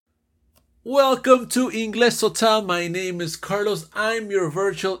Welcome to Inglés Total. My name is Carlos. I'm your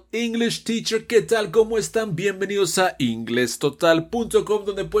virtual English teacher. ¿Qué tal? ¿Cómo están? Bienvenidos a inglestotal.com,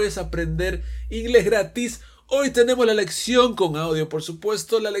 donde puedes aprender inglés gratis. Hoy tenemos la lección con audio, por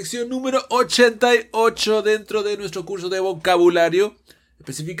supuesto, la lección número 88 dentro de nuestro curso de vocabulario.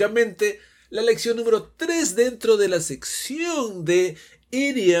 Específicamente, la lección número 3 dentro de la sección de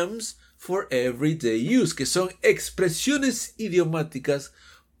idioms for everyday use, que son expresiones idiomáticas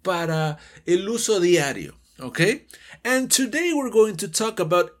para el uso diario, ¿ok? And today we're going to talk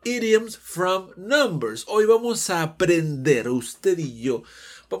about idioms from numbers. Hoy vamos a aprender, usted y yo,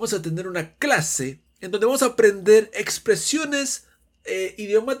 vamos a tener una clase en donde vamos a aprender expresiones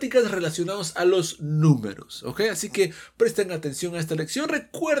idiomáticas relacionadas a los números, ¿ok? Así que presten atención a esta lección.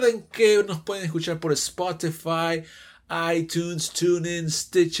 Recuerden que nos pueden escuchar por Spotify, iTunes, TuneIn,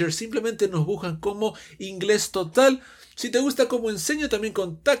 Stitcher. Simplemente nos buscan como Inglés Total. Si te gusta cómo enseño, también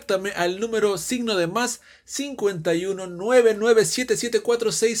contáctame al número +51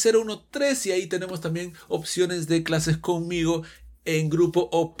 997746013 y ahí tenemos también opciones de clases conmigo en grupo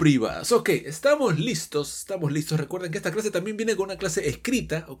o privadas. Ok, estamos listos. Recuerden que esta clase también viene con una clase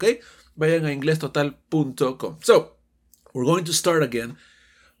escrita, ok. Vayan a inglestotal.com. So, we're going to start again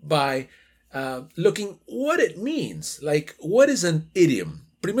by looking what it means. Like, what is an idiom?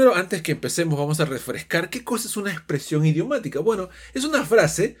 Primero, antes que empecemos, vamos a refrescar qué cosa es una expresión idiomática. Bueno, es una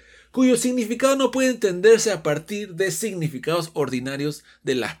frase cuyo significado no puede entenderse a partir de significados ordinarios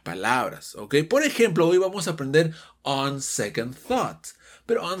de las palabras, ¿ok? Por ejemplo, hoy vamos a aprender on second thought.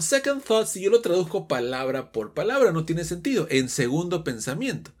 Pero on second thought, si yo lo traduzco palabra por palabra, no tiene sentido. En segundo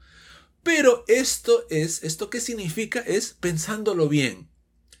pensamiento. Pero esto ¿qué significa? Es pensándolo bien.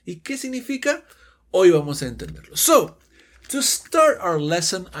 ¿Y qué significa? Hoy vamos a entenderlo. So, to start our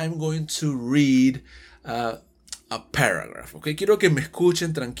lesson, I'm going to read a paragraph. Okay? Quiero que me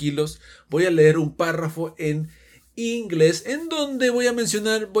escuchen tranquilos. Voy a leer un párrafo en inglés en donde voy a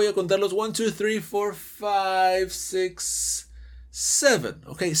contar los 1, 2, 3, 4, 5, 6, 7.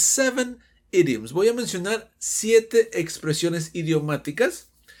 Okay? 7 idioms. Voy a mencionar 7 expresiones idiomáticas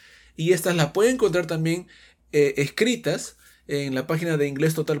y estas las pueden encontrar también escritas en la página de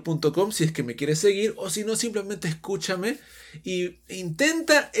inglestotal.com si es que me quieres seguir, o si no, simplemente escúchame y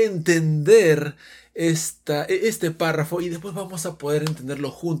intenta entender este párrafo y después vamos a poder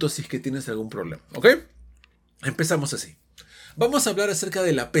entenderlo juntos si es que tienes algún problema, ¿ok? Empezamos así. Vamos a hablar acerca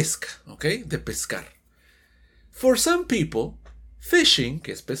de la pesca, ¿ok? De pescar. For some people, fishing,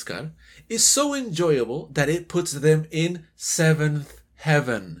 que es pescar, is so enjoyable that it puts them in seventh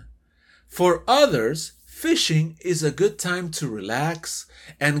heaven. For others, fishing is a good time to relax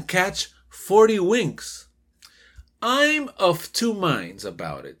and catch 40 winks. I'm of two minds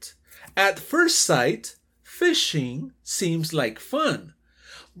about it. At first sight, fishing seems like fun.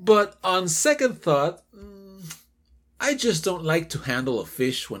 But on second thought, I just don't like to handle a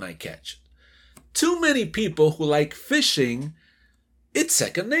fish when I catch it. Too many people who like fishing, it's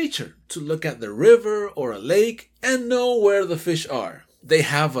second nature to look at the river or a lake and know where the fish are. They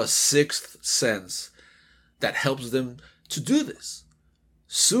have a sixth sense that helps them to do this.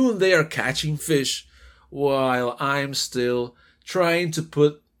 Soon they are catching fish while I'm still trying to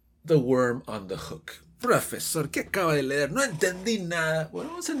put the worm on the hook. Profesor, ¿qué acaba de leer? No entendí nada. Bueno,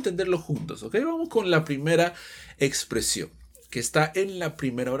 vamos a entenderlo juntos, ¿ok? Vamos con la primera expresión que está en la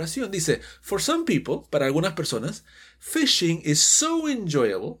primera oración. Dice, for some people, para algunas personas, fishing is so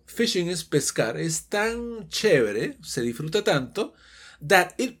enjoyable. Fishing es pescar, es tan chévere, se disfruta tanto,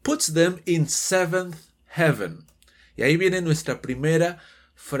 that it puts them in seventh heaven. Y ahí viene nuestra primera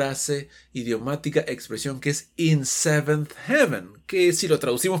frase idiomática, expresión, que es in seventh heaven, que si lo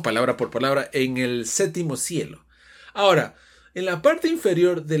traducimos palabra por palabra, en el séptimo cielo. Ahora, en la parte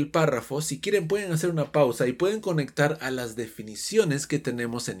inferior del párrafo, si quieren pueden hacer una pausa y pueden conectar a las definiciones que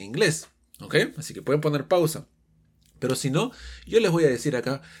tenemos en inglés, ¿ok? Así que pueden poner pausa. Pero si no, yo les voy a decir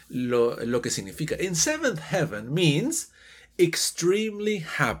acá lo que significa. In seventh heaven means extremely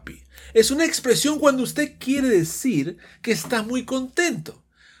happy. Es una expresión cuando usted quiere decir que está muy contento.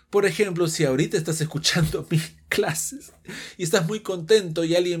 Por ejemplo, si ahorita estás escuchando mis clases y estás muy contento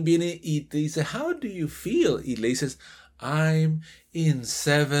y alguien viene y te dice, how do you feel? Y le dices, I'm in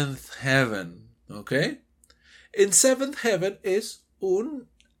seventh heaven. ¿Ok? In seventh heaven es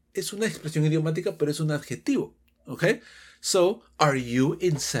una expresión idiomática, pero es un adjetivo. ¿Ok? So, are you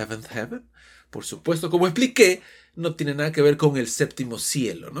in seventh heaven? Por supuesto, como expliqué, no tiene nada que ver con el séptimo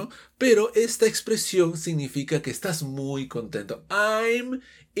cielo, ¿no? Pero esta expresión significa que estás muy contento. I'm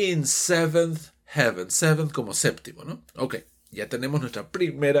in seventh heaven. Seventh como séptimo, ¿no? Ok, ya tenemos nuestra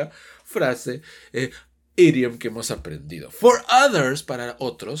primera frase, idiom que hemos aprendido. For others, para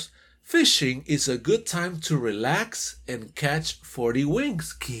otros, Fishing is a good time to relax and catch 40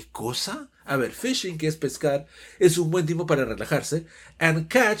 wings. ¿Qué cosa? A ver, fishing, que es pescar, es un buen tiempo para relajarse. And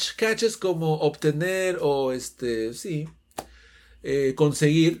catch es como obtener o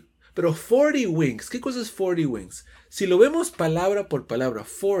conseguir. Pero 40 wings, ¿qué cosa es 40 wings? Si lo vemos palabra por palabra,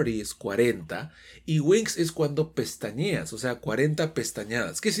 40 es 40 y wings es cuando pestañeas, o sea, 40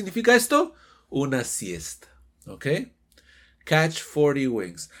 pestañadas. ¿Qué significa esto? Una siesta, ¿ok? Catch 40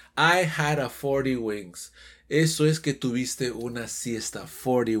 wings. I had a 40 wings. Eso es que tuviste una siesta,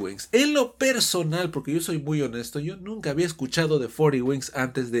 40 wings. En lo personal, porque yo soy muy honesto, yo nunca había escuchado de 40 wings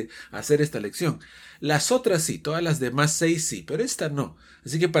antes de hacer esta lección. Las otras sí, todas las demás 6 sí, pero esta no.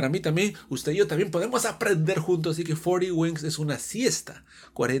 Así que para mí también, usted y yo también podemos aprender juntos. Así que 40 wings es una siesta,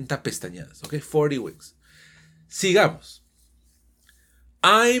 40 pestañadas, ¿ok? 40 wings. Sigamos.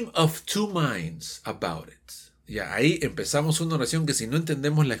 I'm of two minds about it. Ya, ahí empezamos una oración que si no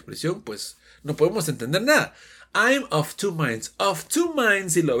entendemos la expresión, pues no podemos entender nada. I'm of two minds. Of two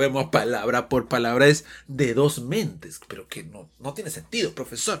minds, si lo vemos palabra por palabra, es de dos mentes. Pero que no tiene sentido,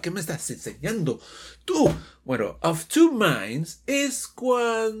 profesor. ¿Qué me estás enseñando tú? Bueno, of two minds es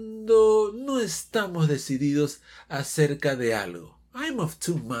cuando no estamos decididos acerca de algo. I'm of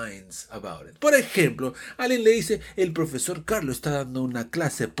two minds about it. Por ejemplo, alguien le dice, el profesor Carlos está dando una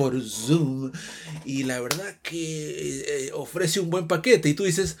clase por Zoom y la verdad que ofrece un buen paquete y tú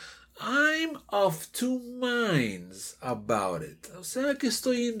dices, I'm of two minds about it. O sea que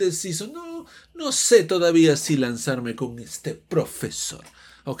estoy indeciso. No sé todavía si lanzarme con este profesor.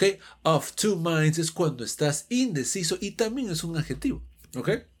 ¿Ok? Of two minds es cuando estás indeciso y también es un adjetivo. ¿Ok?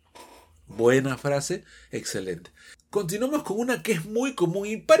 Buena frase, excelente. Continuamos con una que es muy común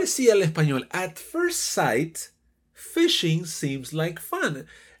y parecida al español. At first sight, fishing seems like fun.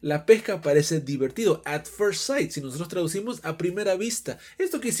 La pesca parece divertido. At first sight, si nosotros traducimos a primera vista.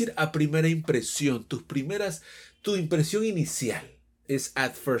 Esto quiere decir a primera impresión. Tu impresión inicial es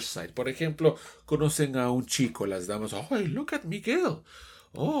at first sight. Por ejemplo, conocen a un chico, las damas. Oh, look at Miguel.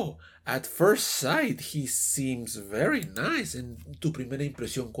 Oh, at first sight, he seems very nice. En tu primera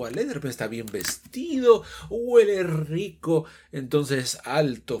impresión, ¿cuál es? De repente está bien vestido, huele rico, entonces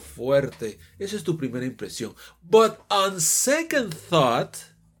alto, fuerte. Esa es tu primera impresión. But on second thought,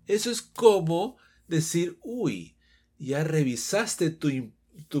 eso es como decir, uy, ya revisaste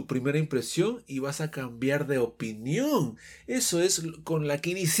tu primera impresión y vas a cambiar de opinión. Eso es con la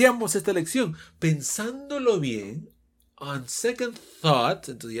que iniciamos esta lección. Pensándolo bien, on second thought,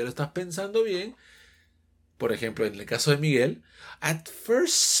 entonces ya lo estás pensando bien. Por ejemplo, en el caso de Miguel, at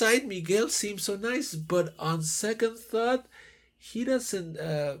first sight Miguel seems so nice, but on second thought he doesn't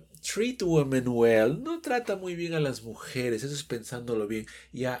treat women well. No trata muy bien a las mujeres. Eso es pensándolo bien.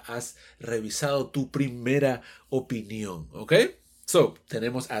 Ya has revisado tu primera opinión, ¿ok? So,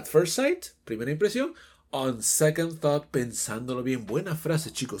 tenemos at first sight, primera impresión. On second thought, pensándolo bien. Buena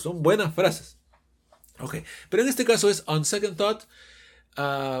frase, chicos. Son buenas frases. Ok, pero en este caso es on second thought,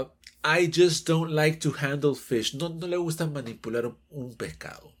 I just don't like to handle fish. No le gusta manipular un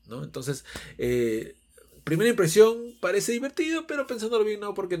pescado, ¿no? Entonces, primera impresión parece divertido, pero pensándolo bien,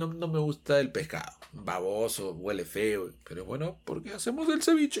 no, porque no me gusta el pescado. Baboso, huele feo, pero bueno, porque hacemos el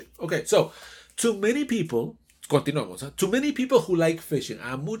ceviche. Ok, so, to many people, continuamos, ¿eh? To many people who like fishing,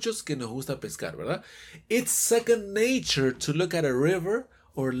 a muchos que nos gusta pescar, ¿verdad? It's second nature to look at a river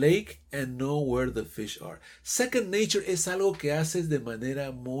or lake and know where the fish are. Second nature es algo que haces de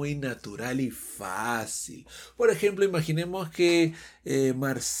manera muy natural y fácil. Por ejemplo, imaginemos que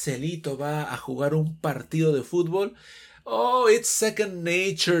Marcelito va a jugar un partido de fútbol. Oh, it's second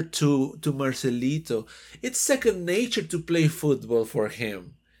nature to Marcelito. It's second nature to play football for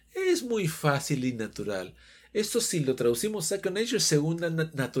him. Es muy fácil y natural. Esto si lo traducimos second nature, segunda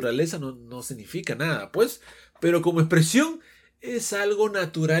naturaleza, no significa nada, pues. Pero como expresión es algo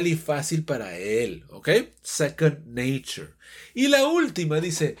natural y fácil para él, ¿ok? Second nature. Y la última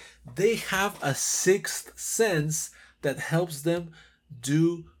dice, they have a sixth sense that helps them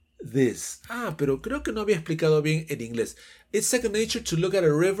do this. Pero creo que no había explicado bien en inglés. It's second nature to look at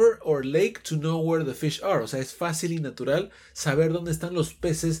a river or lake to know where the fish are. O sea, es fácil y natural saber dónde están los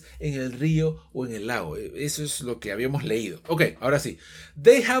peces en el río o en el lago. Eso es lo que habíamos leído. Ok, ahora sí.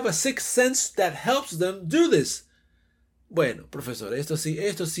 They have a sixth sense that helps them do this. Bueno, profesor, esto sí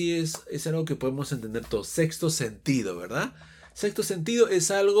es algo que podemos entender todos. Sexto sentido, ¿verdad? Sexto sentido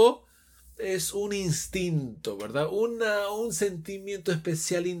es un instinto, ¿verdad? Un sentimiento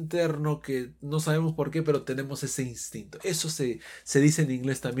especial interno que no sabemos por qué, pero tenemos ese instinto. Eso se dice en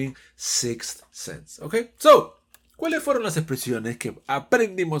inglés también sixth sense, ¿ok? So, ¿cuáles fueron las expresiones que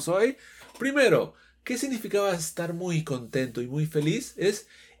aprendimos hoy? Primero, ¿qué significaba estar muy contento y muy feliz? Es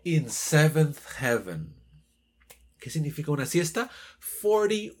in seventh heaven. ¿Qué significa una siesta?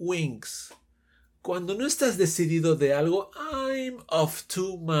 40 winks. Cuando no estás decidido de algo, I'm of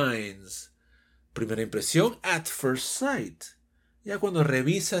two minds. Primera impresión, at first sight. Ya cuando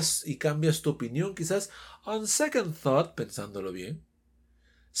revisas y cambias tu opinión, quizás on second thought, pensándolo bien.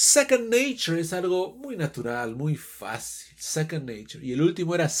 Second nature es algo muy natural, muy fácil. Second nature. Y el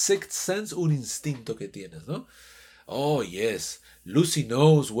último era sixth sense, un instinto que tienes, ¿no? Oh, yes. Lucy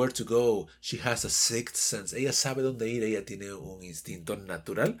knows where to go. She has a sixth sense. Ella sabe dónde ir. Ella tiene un instinto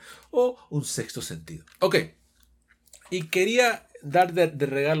natural o un sexto sentido. Ok. Y quería dar de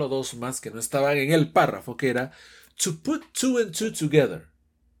regalo dos más que no estaban en el párrafo, que era to put two and two together.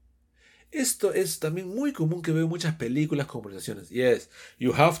 Esto es también muy común que veo en muchas películas, conversaciones. Yes,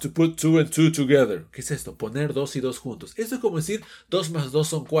 you have to put two and two together. ¿Qué es esto? Poner dos y dos juntos. Esto es como decir 2 más 2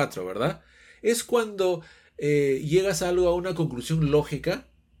 son 4, ¿verdad? Es cuando llegas a algo, a una conclusión lógica.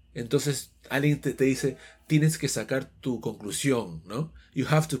 Entonces alguien te dice, tienes que sacar tu conclusión, ¿no? You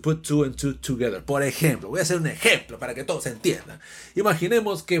have to put two and two together. Por ejemplo, voy a hacer un ejemplo para que todos entiendan.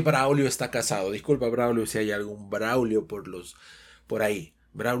 Imaginemos que Braulio está casado. Disculpa, Braulio, si hay algún Braulio por ahí.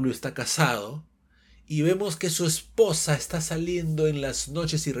 Braulio está casado y vemos que su esposa está saliendo en las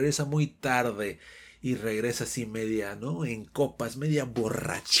noches y regresa muy tarde y regresa así media, ¿no? En copas, media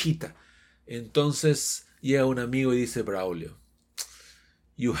borrachita. Entonces llega un amigo y dice, Braulio,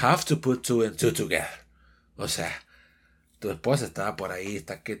 you have to put two and two together. O sea, tu esposa está por ahí,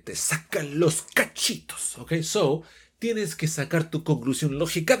 está que te sacan los cachitos, ¿ok? So, tienes que sacar tu conclusión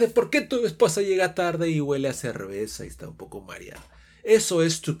lógica de por qué tu esposa llega tarde y huele a cerveza y está un poco mareada. Eso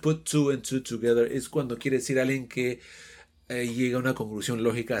es to put two and two together. Es cuando quiere decir alguien que llega a una conclusión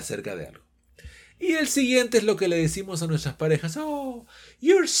lógica acerca de algo. Y el siguiente es lo que le decimos a nuestras parejas. Oh,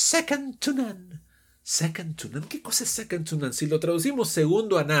 you're second to none. Second to none. ¿Qué cosa es second to none? Si lo traducimos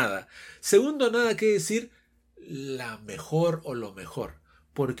segundo a nada. Segundo a nada quiere decir la mejor o lo mejor.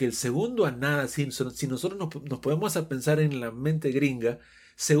 Porque el segundo a nada, si nosotros nos podemos a pensar en la mente gringa,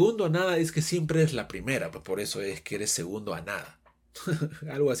 segundo a nada es que siempre es la primera. Pues por eso es que eres segundo a nada.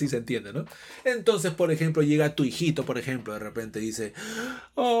 Algo así se entiende, ¿no? Entonces, por ejemplo, llega tu hijito, por ejemplo, de repente dice,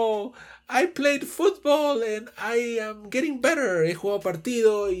 oh, I played football and I am getting better. He jugado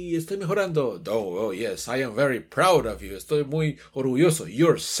partido y estoy mejorando. Oh, yes, I am very proud of you. Estoy muy orgulloso.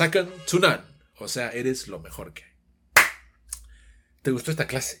 You're second to none. O sea, eres lo mejor que hay. ¿Te gustó esta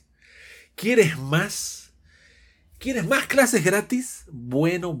clase? ¿Quieres más? ¿Quieres más clases gratis?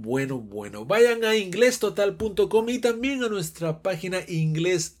 Bueno. Vayan a inglestotal.com y también a nuestra página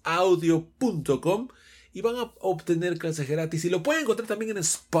inglesaudio.com y van a obtener clases gratis. Y lo pueden encontrar también en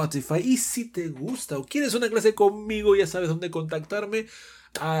Spotify. Y si te gusta o quieres una clase conmigo, ya sabes dónde contactarme.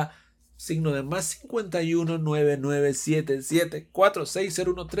 A signo de más 51 9977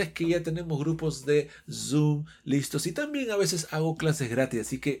 46013, que ya tenemos grupos de Zoom listos. Y también a veces hago clases gratis,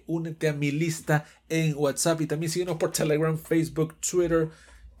 así que únete a mi lista en WhatsApp y también síguenos por Telegram, Facebook, Twitter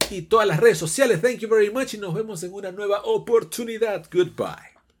y todas las redes sociales. Thank you very much y nos vemos en una nueva oportunidad.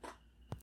 Goodbye.